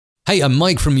Hey, I'm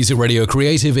Mike from Music Radio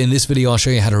Creative. In this video, I'll show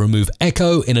you how to remove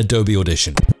echo in Adobe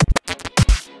Audition.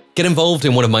 Get involved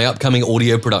in one of my upcoming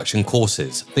audio production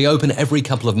courses. They open every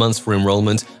couple of months for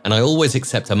enrollment, and I always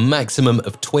accept a maximum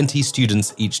of 20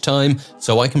 students each time,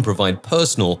 so I can provide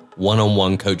personal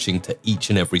one-on-one coaching to each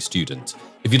and every student.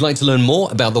 If you'd like to learn more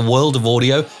about the world of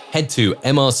audio, head to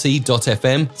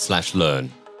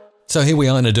mrc.fm/learn. So here we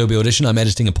are in Adobe Audition. I'm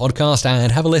editing a podcast,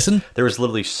 and have a listen. There is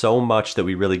literally so much that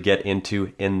we really get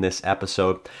into in this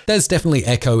episode. There's definitely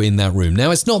echo in that room.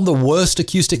 Now, it's not the worst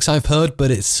acoustics I've heard,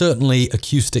 but it's certainly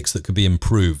acoustics that could be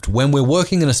improved. When we're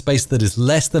working in a space that is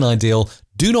less than ideal,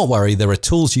 do not worry, there are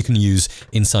tools you can use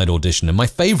inside Audition. And my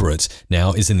favorite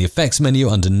now is in the effects menu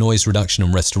under noise reduction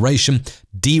and restoration,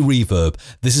 DeReverb.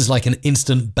 This is like an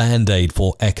instant band-aid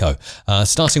for echo.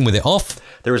 Starting with it off.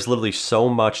 There is literally so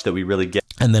much that we really get.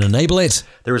 And then enable it.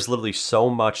 There is literally so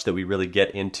much that we really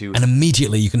get into. And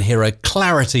immediately you can hear a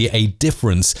clarity, a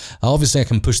difference. Obviously I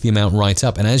can push the amount right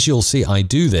up. And as you'll see, I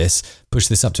do this, push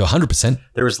this up to 100%.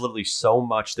 There is literally so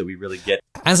much that we really get.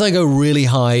 As I go really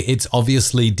high, it's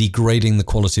obviously degrading the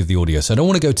quality of the audio. So I don't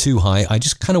want to go too high. I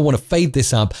just kind of want to fade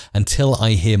this up until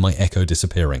I hear my echo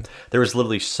disappearing. There is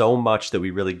literally so much that we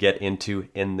really get into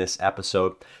in this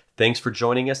episode. Thanks for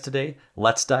joining us today.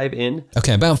 Let's dive in.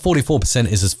 Okay, about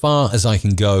 44% is as far as I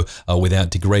can go without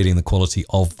degrading the quality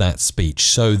of that speech.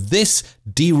 So this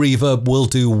DeReverb will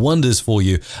do wonders for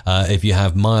you if you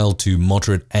have mild to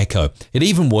moderate echo. It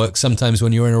even works sometimes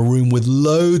when you're in a room with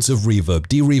loads of reverb.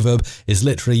 DeReverb is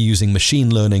literally using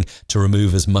machine learning to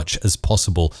remove as much as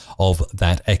possible of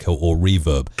that echo or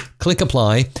reverb. Click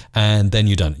apply, and then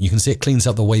you're done. You can see it cleans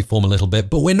up the waveform a little bit,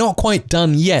 but we're not quite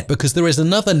done yet because there is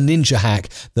another ninja hack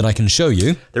that I can show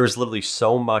you. There is literally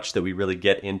so much that we really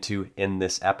get into in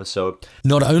this episode.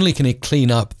 Not only can it clean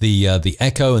up the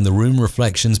echo and the room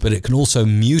reflections, but it can also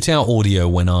mute out audio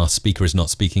when our speaker is not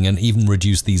speaking and even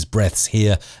reduce these breaths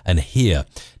here and here.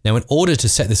 Now, in order to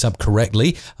set this up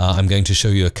correctly, I'm going to show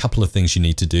you a couple of things you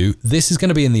need to do. This is going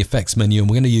to be in the effects menu, and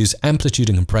we're going to use amplitude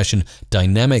and compression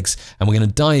dynamics, and we're going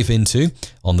to dive into,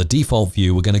 on the default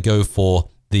view, we're going to go for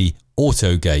the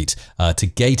AutoGate to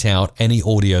gate out any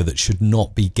audio that should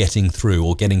not be getting through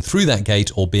or getting through that gate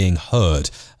or being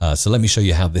heard. So let me show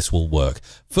you how this will work.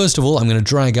 First of all, I'm going to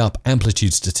drag up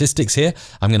amplitude statistics here.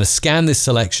 I'm going to scan this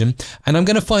selection, and I'm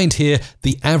going to find here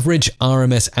the average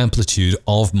RMS amplitude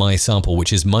of my sample,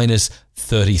 which is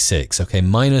 -36. Okay,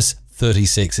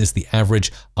 -36 is the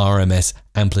average RMS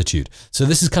amplitude. So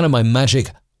this is kind of my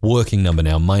magic working number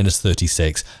now,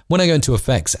 -36. When I go into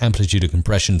effects, amplitude and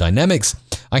compression dynamics,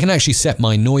 I can actually set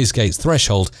my noise gates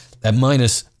threshold at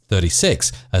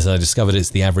 -36, as I discovered it's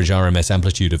the average RMS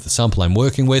amplitude of the sample I'm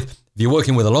working with. If you're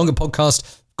working with a longer podcast,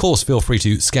 of course, feel free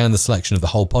to scan the selection of the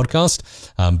whole podcast,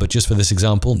 but just for this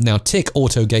example, now tick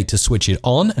AutoGate to switch it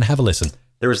on and have a listen.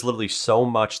 There is literally so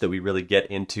much that we really get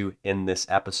into in this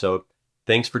episode.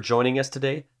 Thanks for joining us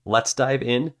today. Let's dive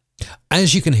in.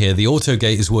 As you can hear, the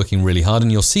AutoGate is working really hard,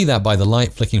 and you'll see that by the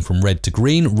light flicking from red to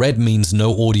green. Red means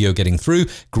no audio getting through,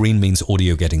 green means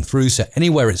audio getting through, so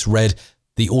anywhere it's red,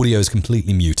 the audio is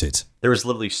completely muted. There is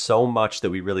literally so much that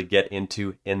we really get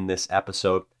into in this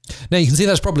episode. Now you can see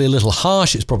that's probably a little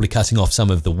harsh, it's probably cutting off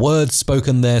some of the words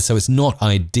spoken there, so it's not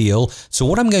ideal. So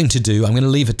what I'm going to do, I'm going to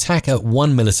leave attack at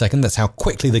 1 millisecond, that's how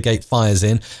quickly the gate fires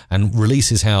in, and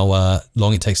release is how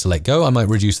long it takes to let go. I might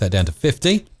reduce that down to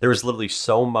 50. There is literally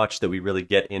so much that we really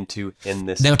get into in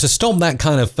this. Now to stop that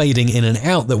kind of fading in and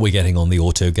out that we're getting on the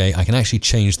AutoGate, I can actually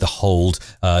change the hold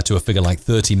to a figure like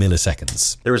 30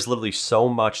 milliseconds. There is literally so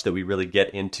much that we really get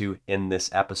into in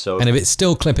this episode. And if it's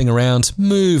still clipping around,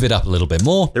 move it up a little bit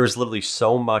more. There is literally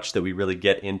so much that we really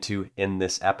get into in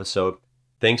this episode.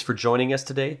 Thanks for joining us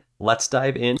today. Let's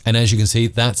dive in. And as you can see,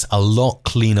 that's a lot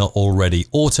cleaner already.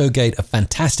 AutoGate, a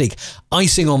fantastic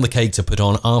icing on the cake to put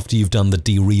on after you've done the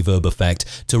DeReverb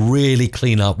effect to really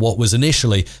clean up what was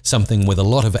initially something with a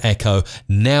lot of echo.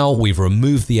 Now we've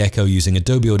removed the echo using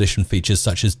Adobe Audition features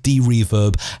such as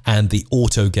DeReverb and the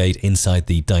AutoGate inside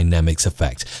the dynamics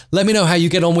effect. Let me know how you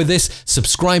get on with this.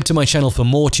 Subscribe to my channel for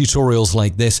more tutorials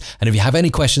like this. And if you have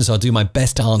any questions, I'll do my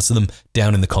best to answer them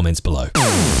down in the comments below.